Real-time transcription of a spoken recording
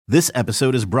This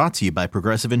episode is brought to you by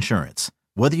Progressive Insurance.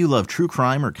 Whether you love true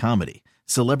crime or comedy,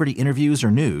 celebrity interviews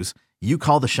or news, you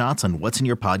call the shots on what's in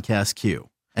your podcast queue.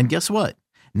 And guess what?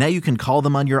 Now you can call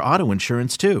them on your auto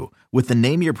insurance too with the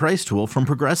Name Your Price tool from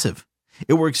Progressive.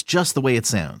 It works just the way it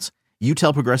sounds. You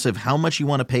tell Progressive how much you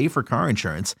want to pay for car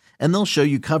insurance, and they'll show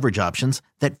you coverage options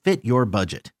that fit your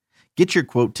budget. Get your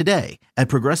quote today at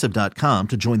Progressive.com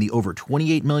to join the over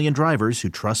 28 million drivers who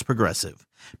trust Progressive.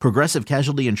 Progressive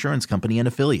Casualty Insurance Company and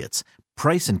Affiliates.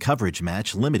 Price and coverage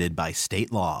match limited by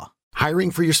state law. Hiring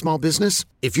for your small business?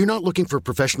 If you're not looking for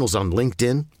professionals on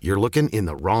LinkedIn, you're looking in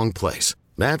the wrong place.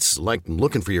 That's like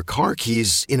looking for your car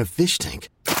keys in a fish tank.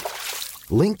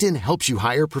 LinkedIn helps you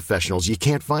hire professionals you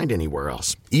can't find anywhere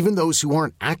else, even those who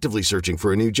aren't actively searching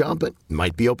for a new job but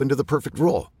might be open to the perfect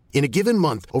role. In a given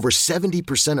month, over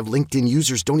 70% of LinkedIn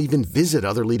users don't even visit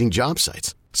other leading job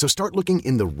sites. So start looking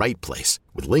in the right place.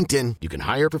 With LinkedIn, you can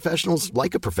hire professionals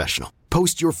like a professional.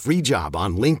 Post your free job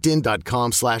on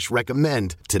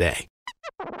linkedin.com/recommend today.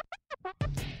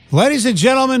 Ladies and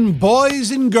gentlemen,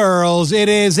 boys and girls, it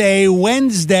is a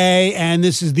Wednesday, and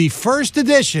this is the first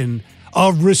edition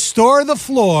of Restore the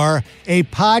Floor, a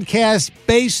podcast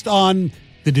based on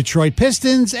the Detroit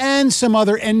Pistons and some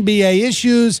other NBA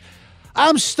issues.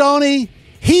 I'm Stoney.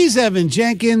 He's Evan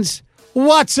Jenkins.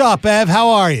 What's up, Ev? How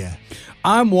are you?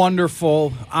 I'm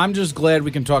wonderful. I'm just glad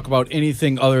we can talk about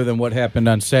anything other than what happened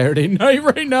on Saturday night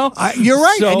right now. You're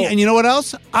right. And you know what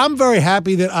else? I'm very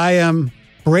happy that I am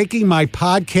breaking my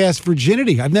podcast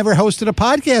virginity. I've never hosted a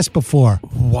podcast before.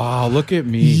 Wow, look at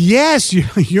me. Yes,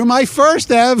 you're my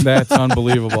first, Ev. That's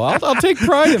unbelievable. I'll take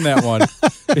pride in that one.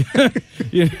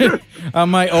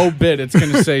 On my obit, it's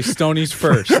going to say Stoney's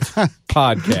first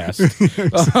podcast.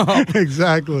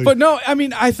 Exactly. But no, I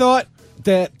mean, I thought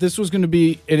that this was going to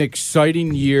be an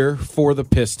exciting year for the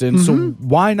Pistons, so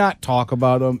why not talk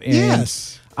about them? And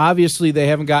yes. Obviously, they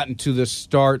haven't gotten to the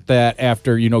start that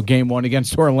after, game one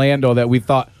against Orlando that we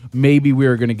thought maybe we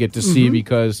were going to get to see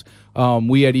because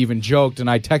we had even joked, and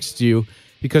I texted you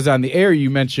because on the air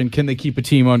you mentioned, can they keep a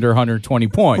team under 120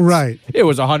 points? Right. It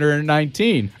was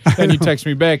 119. And you text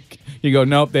me back. You go,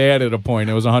 nope, they added a point.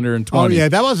 It was 120. Oh, yeah,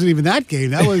 that wasn't even that game.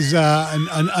 That was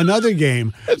another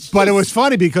game. But it was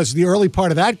funny because the early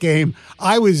part of that game,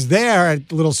 I was there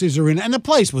at Little Caesar Arena, and the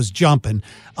place was jumping.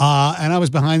 And I was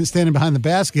standing behind the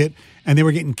basket, and they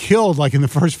were getting killed like in the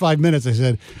first 5 minutes. I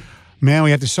said, man, we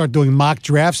have to start doing mock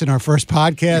drafts in our first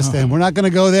podcast, and we're not going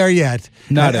to go there yet.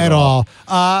 Not at all.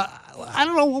 I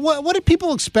don't know. What did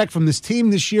people expect from this team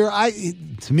this year?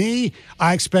 To me,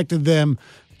 I expected them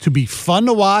to be fun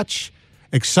to watch,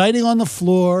 exciting on the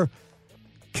floor,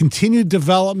 continued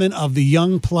development of the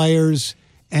young players,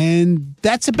 and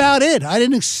that's about it. I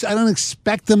don't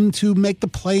expect them to make the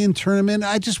play-in tournament.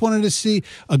 I just wanted to see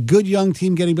a good young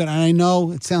team getting better. And I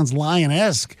know it sounds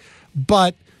Lion-esque,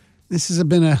 but this has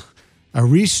been a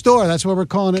restore. That's what we're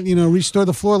calling it. Restore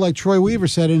the floor, like Troy Weaver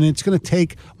said, and it's going to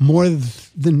take more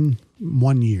than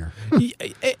 1 year.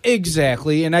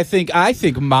 Exactly, and I think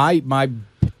my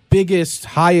biggest,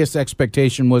 highest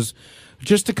expectation was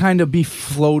just to kind of be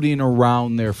floating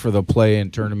around there for the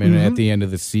play-in tournament at the end of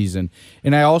the season.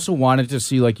 And I also wanted to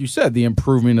see, like you said, the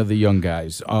improvement of the young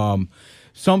guys.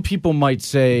 Some people might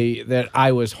say that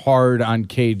I was hard on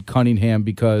Cade Cunningham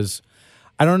because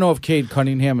I don't know if Cade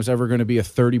Cunningham is ever going to be a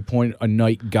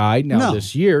 30-point-a-night guy. Now,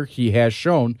 This year, he has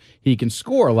shown he can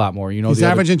score a lot more. He's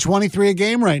averaging 23 a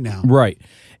game right now. Right.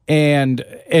 And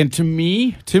to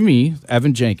me,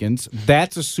 Evan Jenkins,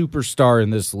 that's a superstar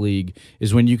in this league,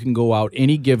 is when you can go out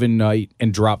any given night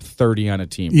and drop 30 on a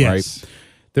team, right?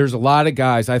 There's a lot of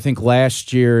guys. I think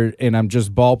last year, and I'm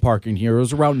just ballparking here, it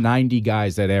was around 90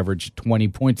 guys that averaged 20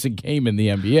 points a game in the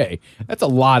NBA. That's a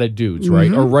lot of dudes,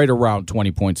 right? Or right around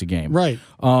 20 points a game. Right.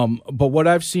 But what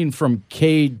I've seen from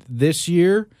Cade this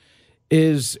year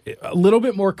is a little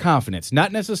bit more confidence.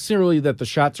 Not necessarily that the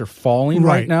shots are falling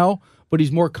right now, but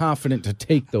he's more confident to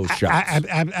take those shots.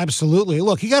 Absolutely.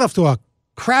 Look, he got off to a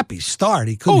crappy start.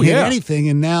 He couldn't hit anything,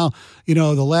 and now,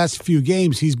 the last few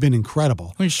games, he's been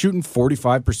incredible. He's shooting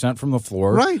 45% from the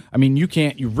floor. Right. I mean, you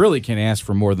really can't ask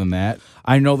for more than that.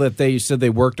 I know that they said they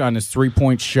worked on his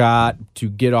three-point shot to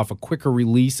get off a quicker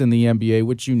release in the NBA,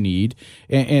 which you need,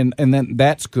 and then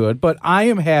that's good. But I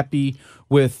am happy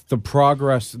with the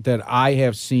progress that I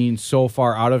have seen so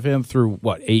far out of him through,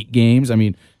 8 games? I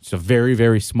mean, it's a very,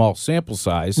 very small sample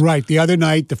size. Right. The other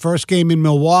night, the first game in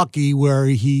Milwaukee where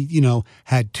he,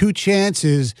 had 2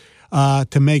 chances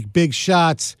to make big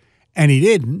shots, and he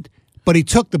didn't. but he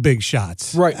took the big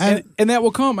shots. Right, and that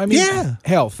will come. I mean, Yeah.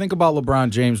 hell, think about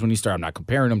LeBron James when he started. I'm not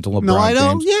comparing him to LeBron No, I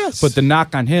know, James. yes. But the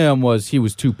knock on him was he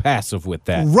was too passive with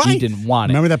that. Right. He didn't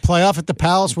want it. Remember that playoff at the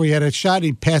Palace where he had a shot and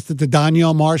he passed it to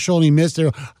Daniel Marshall and he missed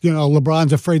it?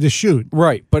 LeBron's afraid to shoot.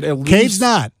 Right, but at Cade's least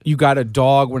not. You got a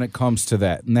dog when it comes to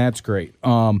that, and that's great.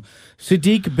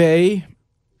 Sadiq Bey,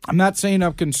 I'm not saying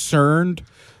I'm concerned,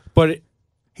 but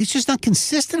He's just not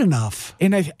consistent enough.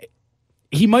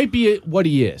 he might be what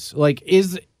he is. Like,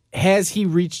 has he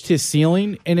reached his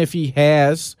ceiling? And if he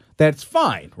has, that's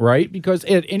fine, right? Because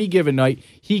at any given night,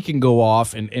 he can go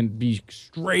off and be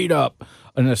straight up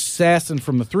an assassin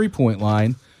from the three-point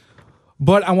line.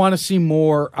 But I want to see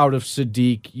more out of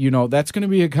Sadiq. That's going to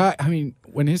be a guy. I mean,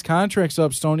 when his contract's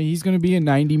up, Stoney, he's going to be a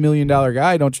 $90 million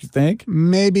guy, don't you think?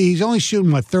 Maybe. He's only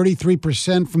shooting,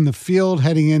 33% from the field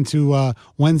heading into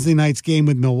Wednesday night's game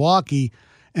with Milwaukee.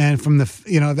 And from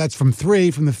that's from three.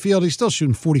 From the field, he's still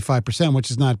shooting 45%, which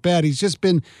is not bad. He's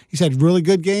had really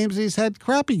good games. He's had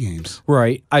crappy games.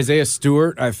 Right. Isaiah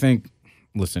Stewart, I think,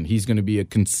 listen, he's going to be a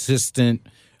consistent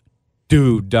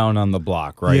dude down on the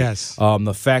block, right? Yes.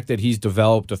 The fact that he's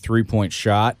developed a three-point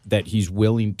shot that he's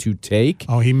willing to take.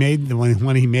 Oh, he made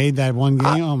when he made that one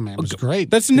game. Oh man, it was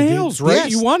great. That's nails, right?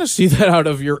 Yes. You want to see that out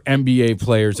of your NBA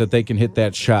players that they can hit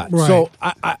that shot. Right. So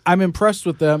I'm impressed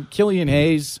with them. Killian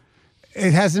Hayes.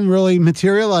 It hasn't really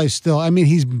materialized still. I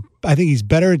mean, I think he's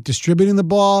better at distributing the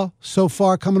ball so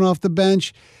far coming off the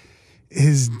bench.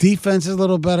 His defense is a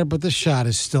little better, but the shot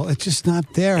is it's just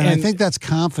not there. And I think that's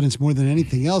confidence more than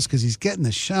anything else because he's getting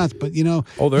the shots. But,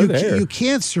 they're there. You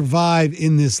can't survive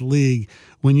in this league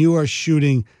when you are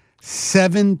shooting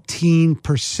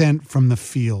 17% from the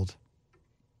field.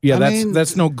 Yeah,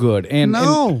 that's no good.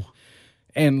 No.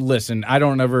 And listen, I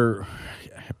don't ever...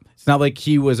 It's not like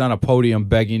he was on a podium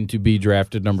begging to be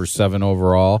drafted number 7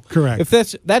 overall. Correct. If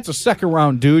that's a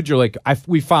second-round dude, you're like,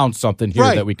 we found something here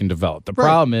Right. that we can develop. The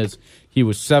problem is he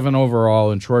was 7 overall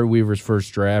in Troy Weaver's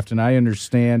first draft, and I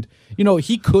understand,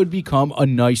 he could become a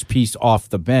nice piece off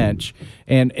the bench.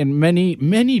 And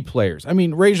many players, I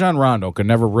mean, Rajon Rondo could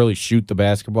never really shoot the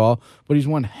basketball, but he's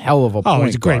one hell of a point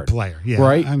he's a great guard, player. Yeah,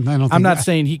 right? I'm not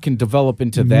saying he can develop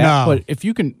into that, but if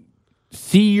you can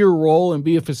see your role and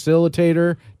be a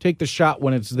facilitator, take the shot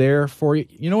when it's there for you.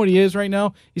 You know what he is right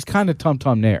now? He's kind of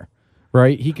Tum Nair,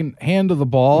 right? He can handle the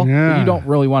ball, but you don't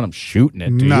really want him shooting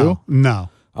it, do you? No.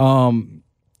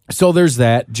 So there's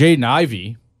that. Jaden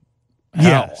Ivey.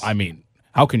 Yes. I mean,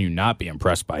 how can you not be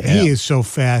impressed by him? He is so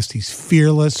fast. He's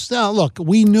fearless. Now, look,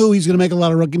 we knew he's going to make a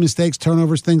lot of rookie mistakes,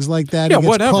 turnovers, things like that. Yeah, He gets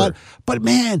whatever. caught. But,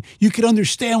 man, you can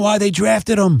understand why they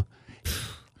drafted him.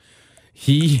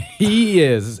 He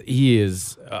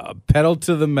is pedal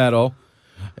to the metal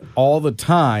all the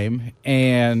time,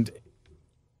 and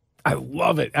I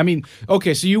love it. I mean,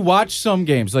 okay, so you watch some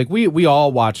games. Like we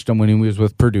all watched him when he was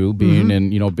with Purdue, being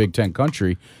in Big Ten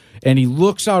country, and he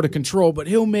looks out of control, but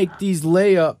he'll make these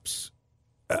layups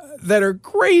that are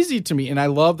crazy to me. And I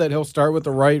love that he'll start with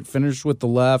the right, finish with the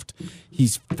left.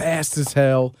 He's fast as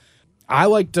hell. I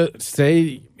like to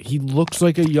say he looks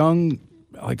like a John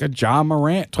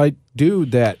Morant type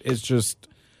dude that is just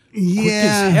quick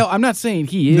as hell. I'm not saying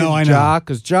he is Ja,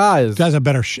 because Ja is Ja's a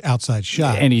better outside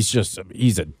shot. and he's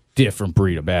a different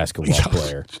breed of basketball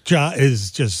player. Ja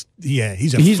is just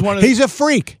he's a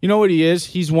freak. You know what he is?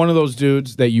 He's one of those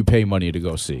dudes that you pay money to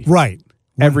go see. Right.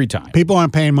 Every time. People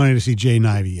aren't paying money to see Jaden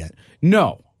Ivey yet.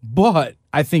 No, but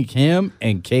I think him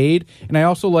and Cade, and I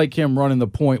also like him running the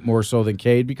point more so than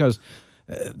Cade because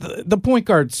the point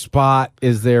guard spot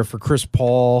is there for Chris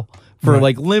Paul, for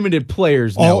like limited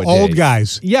players nowadays. Old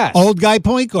guys. Yes. Old guy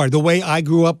point guard. The way I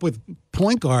grew up with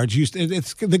point guards,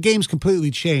 the game's completely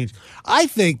changed. I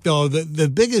think, though, the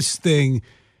biggest thing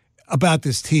about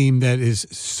this team that is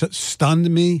stunned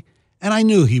me, and I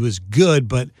knew he was good,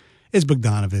 but is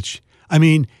Bogdanovich. I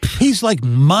mean, he's like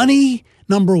money,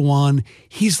 number one.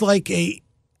 He's like a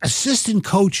assistant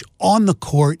coach on the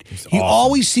court. He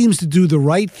always seems to do the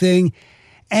right thing.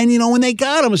 And, when they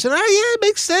got him, I said, it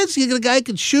makes sense. You get a guy who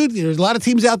can shoot. There's a lot of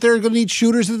teams out there going to need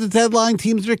shooters at the deadline,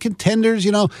 teams that are contenders.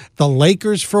 The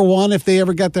Lakers, for one, if they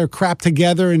ever got their crap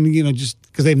together and, just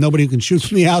because they have nobody who can shoot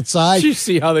from the outside. Did you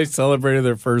see how they celebrated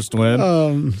their first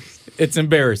win? It's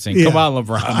embarrassing. Come on,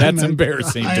 LeBron. That's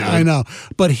embarrassing, dude. I know.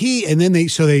 But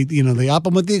they up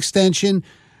him with the extension.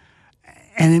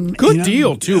 And good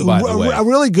deal, too, by the way. A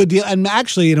really good deal. And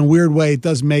actually, in a weird way, it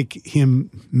does make him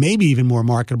maybe even more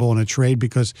marketable in a trade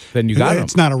because then you got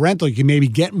it's not a rental. You can maybe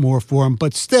get more for him.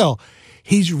 But still,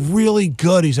 he's really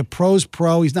good. He's a pro's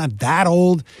pro. He's not that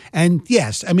old. And,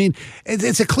 yes, I mean,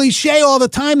 it's a cliche all the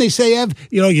time. They say,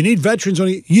 you need veterans.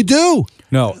 You do.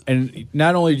 No, and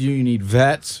not only do you need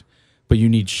vets, but you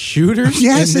need shooters.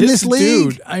 Yes, and in this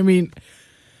league. dude, I mean,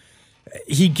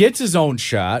 he gets his own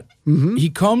shot. Mm-hmm. He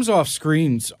comes off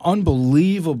screens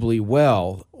unbelievably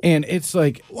well, and it's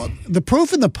like The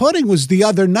proof in the pudding was the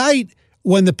other night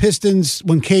when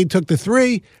when Cade took the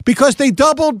three, because they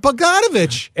doubled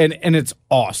Bogdanovich. and it's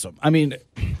awesome. I mean,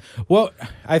 well,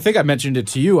 I think I mentioned it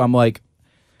to you. I'm like,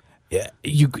 yeah,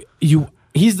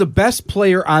 he's the best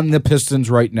player on the Pistons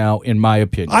right now, in my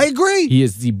opinion. I agree. He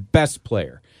is the best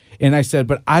player. And I said,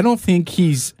 but I don't think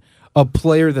he's a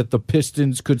player that the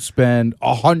Pistons could spend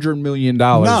 $100 million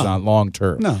on long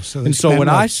term. No. So when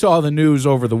I saw the news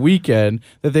over the weekend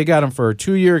that they got him for a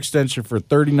 2-year extension for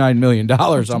 $39 million,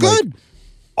 I'm good. like,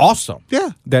 awesome. Yeah.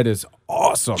 That is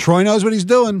awesome. Troy knows what he's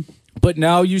doing. But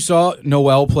now you saw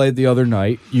Noel played the other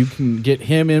night. You can get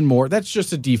him in more. That's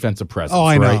just a defensive presence. Oh,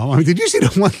 I right? know. I mean, did you see the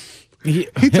one?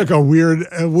 He took a weird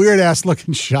ass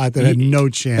looking shot that had no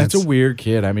chance. That's a weird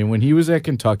kid. I mean, when he was at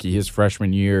Kentucky his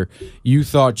freshman year, you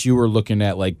thought you were looking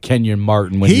at like Kenyon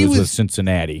Martin when he was with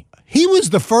Cincinnati. He was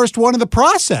the first one in the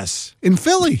process in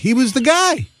Philly. He was the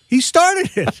guy. He started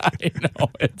it. I know.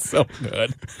 It's so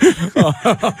good.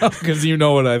 Because you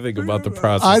know what I think about the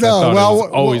process. I know. It was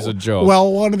always a joke.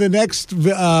 Well, one of the next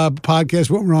podcasts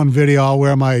when we're on video, I'll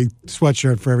wear my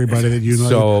sweatshirt for everybody that you know.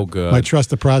 So good. My Trust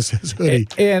the Process hoodie.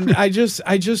 And I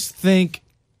just think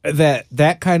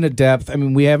that kind of depth. I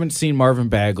mean, we haven't seen Marvin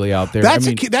Bagley out there. That's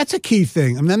a key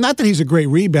thing. I mean, not that he's a great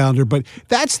rebounder, but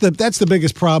that's the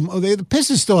biggest problem. The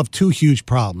Pistons still have two huge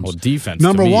problems. Well, defense.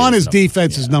 Number one is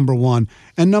defense is number one,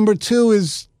 and number two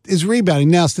is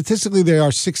rebounding. Now, statistically, they are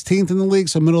 16th in the league,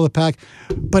 so middle of the pack.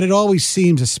 But it always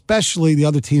seems, especially the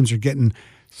other teams, are getting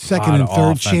second and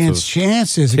third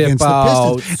chances against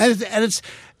the Pistons,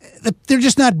 and they're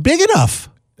just not big enough.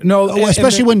 No,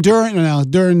 especially when Duran, I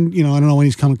don't know when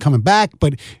he's coming back,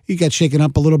 but he got shaken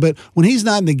up a little bit. When he's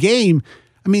not in the game,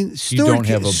 I mean, Stewart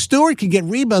can get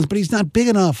rebounds, but he's not big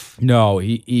enough. No,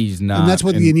 he's not. And that's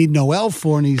what you need Noel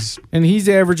for, and he's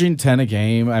averaging 10 a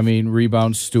game. I mean,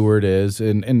 rebound Stewart is,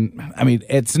 and I mean,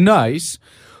 it's nice,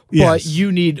 but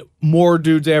you need more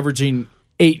dudes averaging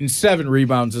 8 and 7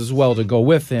 rebounds as well to go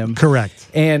with him. Correct.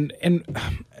 And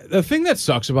the thing that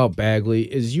sucks about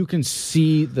Bagley is you can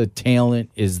see the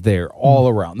talent is there all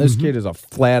around. This kid is a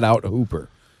flat-out hooper,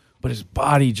 but his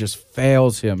body just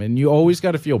fails him, and you always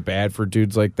got to feel bad for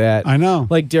dudes like that. I know.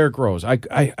 Like Derrick Rose.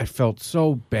 I felt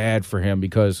so bad for him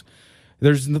because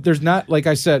there's not, like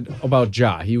I said about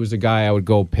Ja, he was a guy I would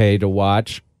go pay to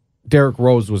watch. Derrick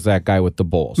Rose was that guy with the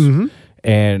Bulls. Mm-hmm.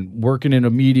 And working in a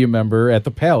media member at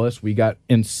the Palace, we got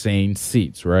insane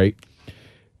seats, right?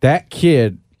 That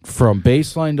kid from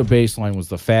baseline to baseline was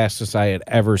the fastest I had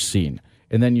ever seen.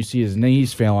 And then you see his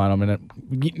knees fail on him,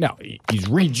 and now he's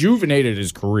rejuvenated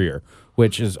his career,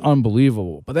 which is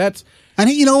unbelievable. But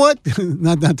you know what?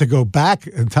 not to go back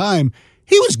in time,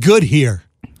 he was good here.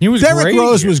 He was Derrick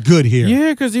Rose was good here.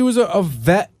 Yeah, because he was a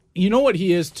vet. You know what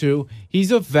he is, too?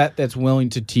 He's a vet that's willing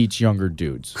to teach younger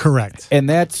dudes. Correct. And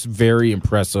that's very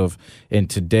impressive in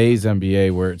today's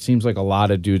NBA, where it seems like a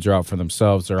lot of dudes are out for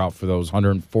themselves. They're out for those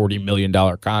 $140 million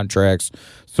contracts,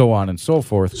 so on and so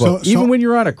forth. But even when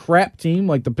you're on a crap team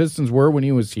like the Pistons were when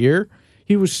he was here,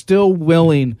 he was still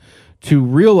willing to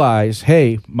realize,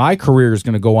 hey, my career is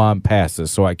going to go on past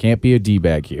this, so I can't be a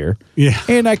D-bag here. Yeah.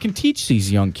 And I can teach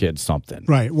these young kids something.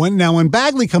 Right. When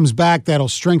Bagley comes back, that'll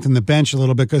strengthen the bench a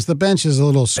little bit because the bench is a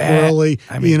little squirrely.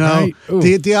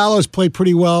 Diallo's played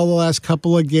pretty well the last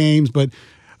couple of games, but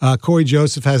Corey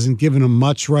Joseph hasn't given him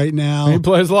much right now. He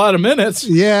plays a lot of minutes.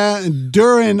 Yeah. And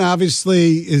Duran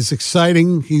obviously is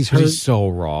exciting. He's hurt. He's so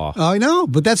raw. I know,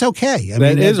 but that's okay.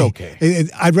 That is okay.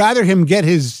 I'd rather him get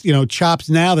his chops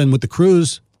now than with the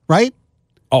Crews, right?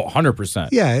 Oh, 100%.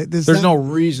 Yeah. There's no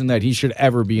reason that he should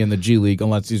ever be in the G League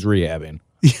unless he's rehabbing.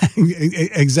 Yeah,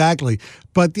 exactly.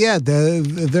 But yeah,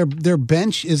 their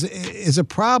bench is a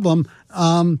problem.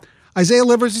 Isaiah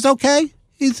Livers is okay.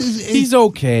 He's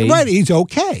okay. Right, he's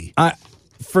okay.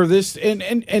 For this,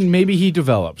 and maybe he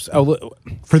develops.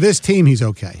 For this team, he's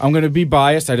okay. I'm going to be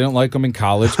biased. I didn't like him in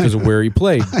college because of where he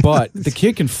played, but the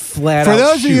kid can flat out For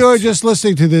those shoot. of you who are just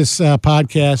listening to this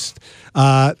podcast,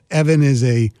 Evan is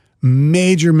a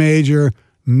major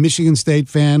Michigan State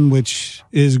fan, which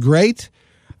is great.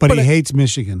 But he hates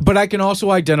Michigan. But I can also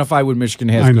identify when Michigan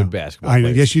has good basketball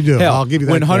players. Yes, you do. Hell, I'll give you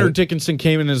that. When Hunter credit. Dickinson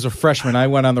came in as a freshman, I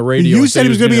went on the radio. You said he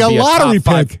was going to be a lottery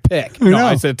pick. No,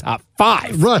 I said top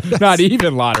 5. Right. Not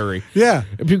even lottery. Yeah.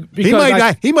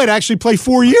 Because he might actually play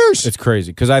 4 years. It's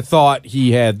crazy because I thought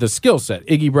he had the skill set.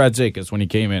 Iggy Brazdeikis, when he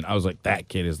came in, I was like, that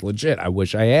kid is legit. I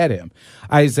wish I had him.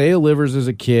 Isaiah Livers is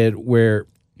a kid where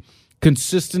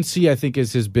consistency, I think,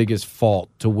 is his biggest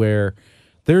fault, to where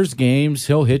There's games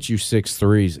he'll hit you 6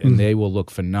 threes, and they will look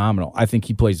phenomenal. I think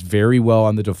he plays very well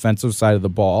on the defensive side of the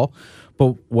ball.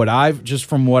 But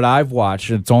from what I've watched,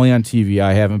 and it's only on TV,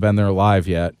 I haven't been there live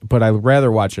yet, but I'd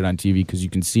rather watch it on TV because you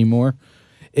can see more,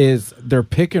 is their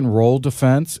pick and roll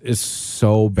defense is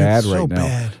so bad right now.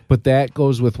 Bad. But that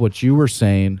goes with what you were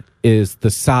saying is the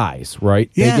size,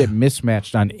 right? Yeah. They get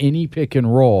mismatched on any pick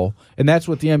and roll, and that's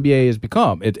what the NBA has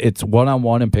become. It's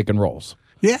one-on-one and pick and rolls.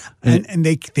 Yeah, and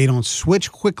they don't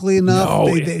switch quickly enough.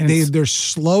 No, they're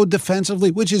slow defensively,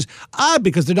 which is odd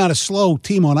because they're not a slow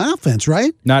team on offense,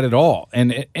 right? Not at all.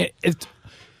 And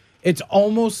it's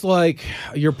almost like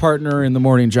your partner in the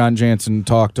morning, John Jansen,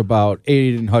 talked about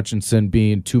Aiden Hutchinson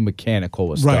being too mechanical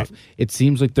with stuff. Right. It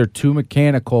seems like they're too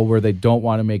mechanical where they don't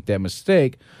want to make that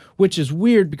mistake, which is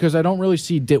weird because I don't really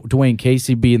see Dwayne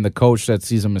Casey being the coach that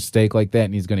sees a mistake like that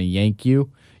and he's going to yank you.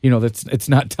 It's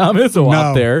not Tom Izzo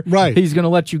out there. Right. He's going to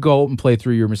let you go and play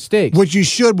through your mistakes. Which you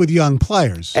should with young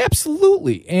players.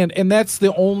 Absolutely. And that's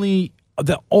the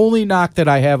only knock that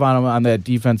I have on him on that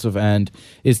defensive end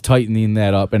is tightening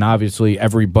that up. And obviously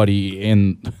everybody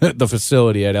in the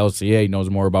facility at LCA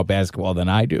knows more about basketball than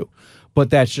I do.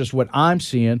 But that's just what I'm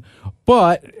seeing.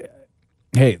 But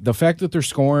hey, the fact that they're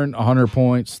scoring 100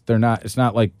 points, it's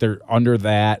not like they're under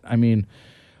that. I mean,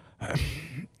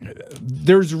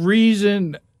 there's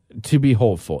reason to be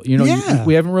hopeful.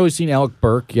 We haven't really seen Alec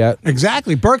Burke yet.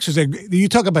 Exactly. Burks is you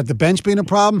talk about the bench being a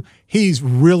problem. He's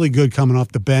really good coming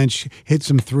off the bench, hit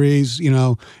some threes.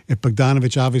 If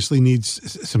Bogdanovich obviously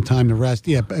needs some time to rest.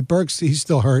 Yeah, Burks, he's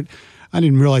still hurt. I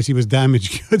didn't realize he was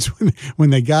damaged goods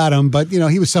when they got him. But,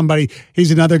 he was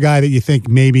he's another guy that you think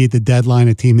maybe at the deadline,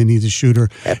 a team that needs a shooter.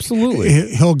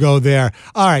 Absolutely. He'll go there.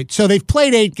 All right, so they've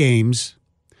played 8 games.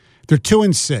 They're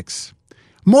 2-6.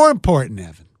 More important,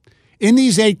 Evan, in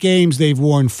these 8 games, they've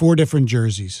worn 4 different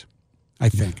jerseys, I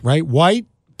think, right? White,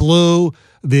 blue,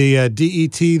 the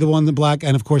DET, the one in the black,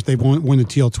 and, of course, they've worn the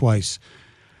teal twice.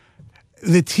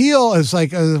 The teal is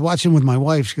like, I was watching with my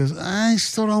wife. She goes, I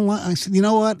still don't like. I said, you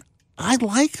know what? I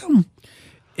like them.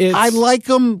 I like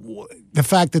them. The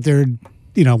fact that they're,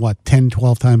 10,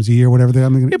 12 times a year, whatever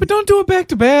they're. Yeah, but don't do it back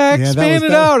to back. Yeah, Span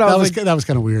it out. That was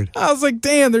kind of weird. I was like,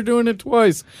 damn, they're doing it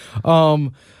twice.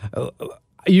 I'm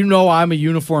a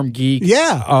uniform geek.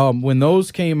 Yeah. When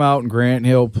those came out and Grant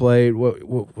Hill played,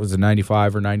 what was it,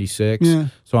 95 or 96? Yeah.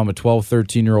 So I'm a 12,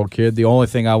 13-year-old kid. The only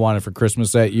thing I wanted for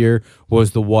Christmas that year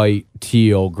was the white,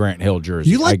 teal Grant Hill jersey.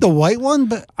 You like the white one?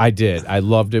 But I did. I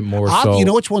loved it more so. You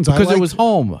know which ones I liked? Because it was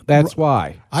home. That's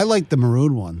why. I liked the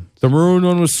maroon one. The maroon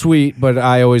one was sweet, but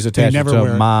I always attached it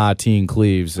to Ma Teen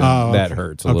Cleaves, and that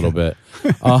hurts a little bit.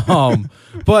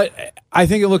 But I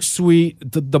think it looks sweet.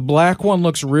 The black one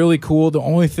looks really cool. The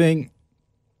only thing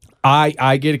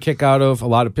I get a kick out of, a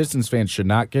lot of Pistons fans should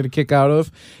not get a kick out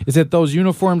of, is that those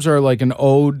uniforms are like an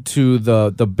ode to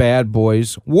the bad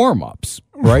boys warm-ups,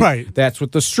 right? Right. That's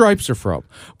what the stripes are from.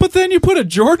 But then you put a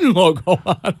Jordan logo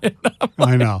on it.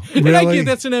 I know. And I Really? get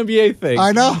that's an NBA thing.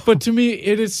 I know. But to me,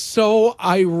 it is so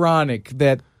ironic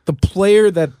that the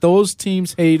player that those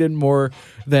teams hated more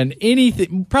than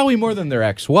anything, probably more than their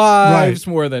ex-wives,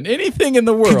 more than anything in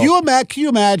the world. Can you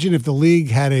imagine if the league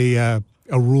had a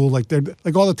rule like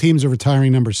all the teams are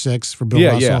retiring number 6 for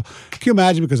Bill Russell? Yeah. Can you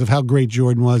imagine because of how great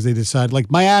Jordan was, they decided like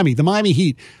the Miami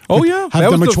Heat. Oh yeah, have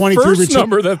that was number the 23 first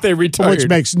number that they retired, which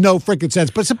makes no freaking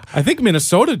sense. But I think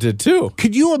Minnesota did too.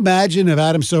 Could you imagine if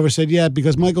Adam Silver said, "Yeah,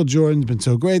 because Michael Jordan's been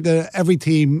so great that every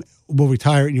team will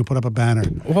retire it and you'll put up a banner"?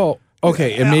 Well,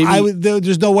 okay, and maybe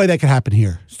there's no way that could happen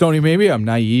here. Stoney, maybe I'm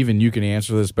naive and you can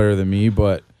answer this better than me,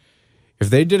 but if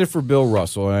they did it for Bill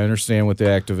Russell, and I understand with the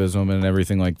activism and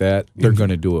everything like that, they're going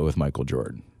to do it with Michael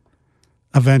Jordan.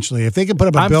 Eventually, if they can put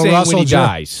up a I'm Bill saying Russell when he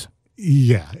dies.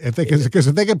 Yeah, because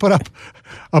if they could put up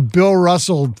a Bill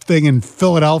Russell thing in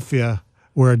Philadelphia,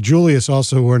 where Julius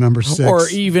also wore number 6, or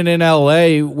even in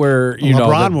L.A. where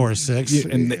LeBron wore 6,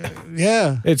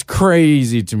 yeah, it's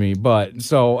crazy to me. But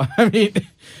so I mean,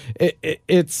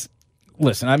 it's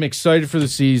listen. I'm excited for the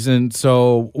season.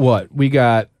 So what we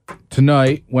got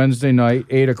tonight, Wednesday night,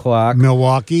 8:00,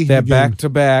 Milwaukee. That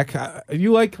back-to-back.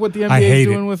 You like what the NBA is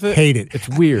doing with it? Hate it. It's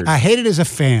weird. I hate it as a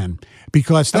fan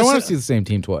because I don't want to see the same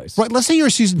team twice. Right, let's say you're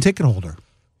a season ticket holder.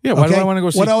 Yeah, why do I want to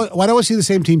go see? Why do I want to see the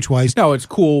same team twice? No, it's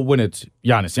cool when it's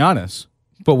Giannis,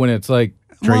 but when it's like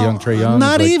Trae Young.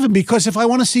 Not even, because if I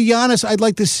want to see Giannis, I'd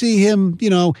like to see him,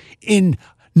 in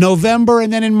November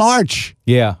and then in March.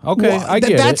 Yeah, okay, I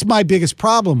get that's it. my biggest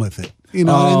problem with it. And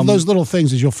those little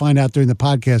things, as you'll find out during the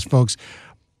podcast, folks,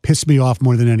 piss me off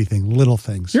more than anything. Little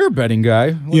things. You're a betting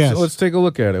guy. Yes. Let's take a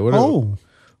look at it.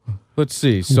 Let's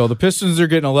see. So the Pistons are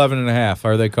getting 11.5.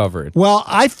 Are they covered? Well,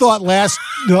 I thought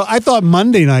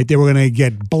Monday night they were going to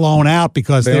get blown out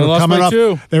because they were coming up.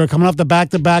 They were coming off the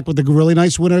back-to-back with a really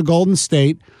nice winner at Golden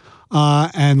State,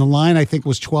 and the line I think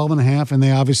was 12.5, and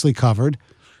they obviously covered.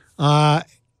 I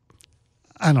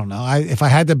don't know. If I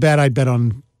had to bet, I'd bet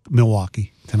on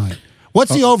Milwaukee tonight.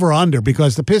 What's the over/under?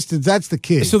 Because the Pistons, that's the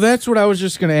key. So that's what I was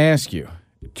just going to ask you.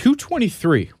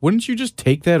 223. Wouldn't you just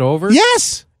take that over?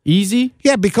 Yes. Easy?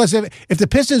 Yeah, because if the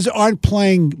Pistons aren't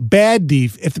playing bad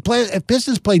if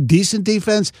Pistons play decent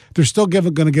defense, they're still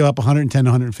going to give up 110 to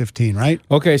 115, right?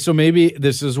 Okay, so maybe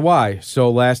this is why.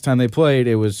 So last time they played,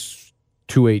 it was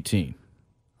 218.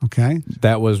 Okay.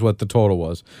 That was what the total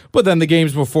was. But then the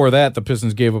games before that, the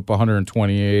Pistons gave up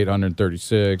 128,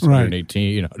 136,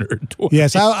 118, 120.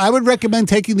 Yes, I would recommend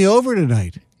taking the over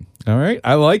tonight. All right,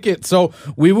 I like it. So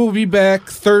we will be back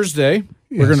Thursday.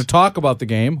 Yes. We're going to talk about the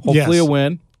game. Hopefully a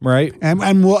win, right?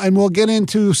 And we'll get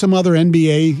into some other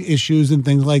NBA issues and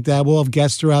things like that. We'll have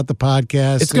guests throughout the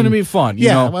podcast. It's going to be fun. We're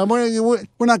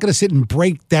not going to sit and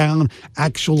break down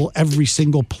every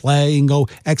single play and go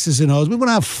X's and O's. We want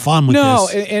to have fun with this. No,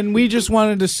 and we just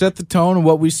wanted to set the tone of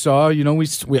what we saw.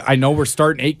 I know we're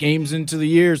starting 8 games into the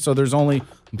year, so there's only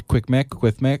quick mac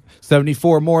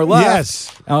 74 more left.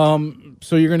 Yes.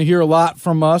 So you're going to hear a lot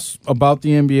from us about the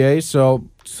NBA. So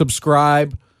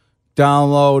subscribe,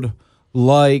 download,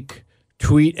 like,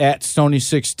 tweet at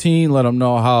Stoney16. Let them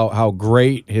know how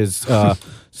great his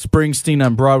Springsteen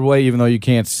on Broadway, even though you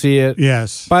can't see it.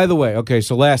 Yes. By the way, okay,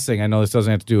 so last thing, I know this doesn't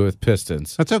have to do with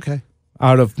Pistons. That's okay.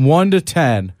 Out of 1 to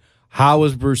 10, how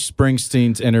was Bruce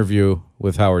Springsteen's interview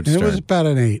with Howard Stern? It was about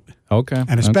an 8. Okay.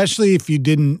 And especially if you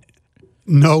didn't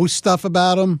know stuff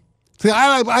about him.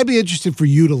 I'd be interested for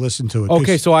you to listen to it.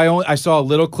 Okay, so I saw a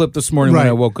little clip this morning when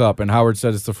I woke up, and Howard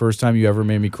said it's the first time you ever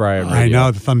made me cry on radio. I know,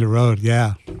 the Thunder Road,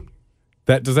 yeah.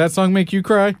 Does that song make you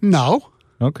cry? No.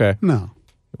 Okay. No.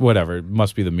 Whatever. It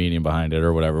must be the meaning behind it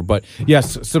or whatever. But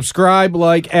yes, subscribe,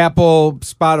 like Apple,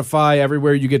 Spotify,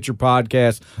 everywhere you get your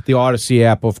podcast, the Odyssey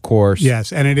app, of course.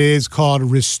 Yes, and it is called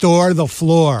Restore the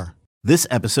Floor. This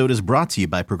episode is brought to you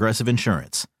by Progressive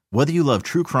Insurance. Whether you love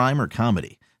true crime or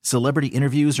comedy, celebrity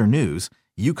interviews or news,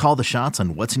 you call the shots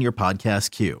on what's in your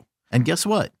podcast queue. And guess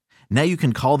what? Now you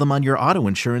can call them on your auto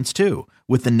insurance too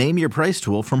with the Name Your Price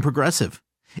tool from Progressive.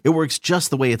 It works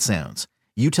just the way it sounds.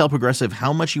 You tell Progressive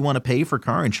how much you want to pay for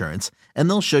car insurance, and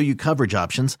they'll show you coverage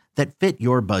options that fit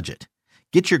your budget.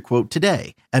 Get your quote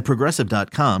today at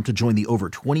Progressive.com to join the over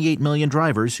 28 million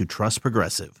drivers who trust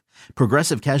Progressive.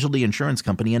 Progressive Casualty Insurance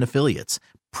Company and Affiliates.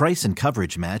 Price and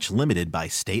coverage match limited by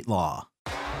state law.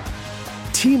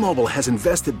 T-Mobile has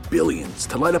invested billions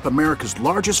to light up America's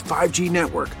largest 5G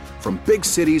network, from big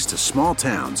cities to small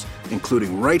towns,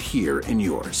 including right here in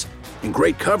yours. And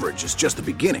great coverage is just the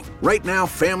beginning. Right now,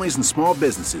 families and small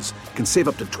businesses can save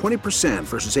up to 20%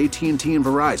 versus AT&T and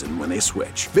Verizon when they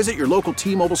switch. Visit your local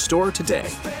T-Mobile store today.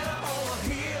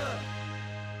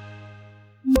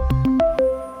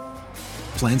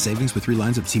 Plan savings with 3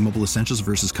 lines of T-Mobile Essentials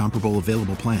versus comparable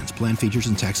available plans. Plan features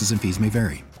and taxes and fees may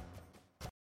vary.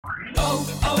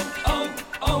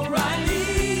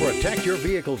 Protect your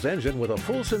vehicle's engine with a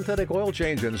full synthetic oil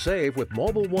change and save with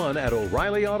Mobil 1 at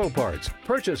O'Reilly Auto Parts.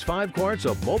 Purchase 5 quarts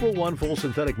of Mobil 1 full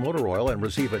synthetic motor oil and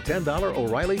receive a $10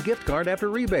 O'Reilly gift card after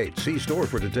rebate. See store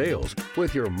for details.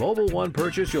 With your Mobil 1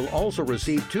 purchase, you'll also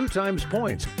receive 2 times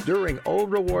points during O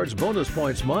Rewards Bonus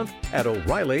Points Month at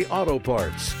O'Reilly Auto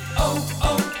Parts.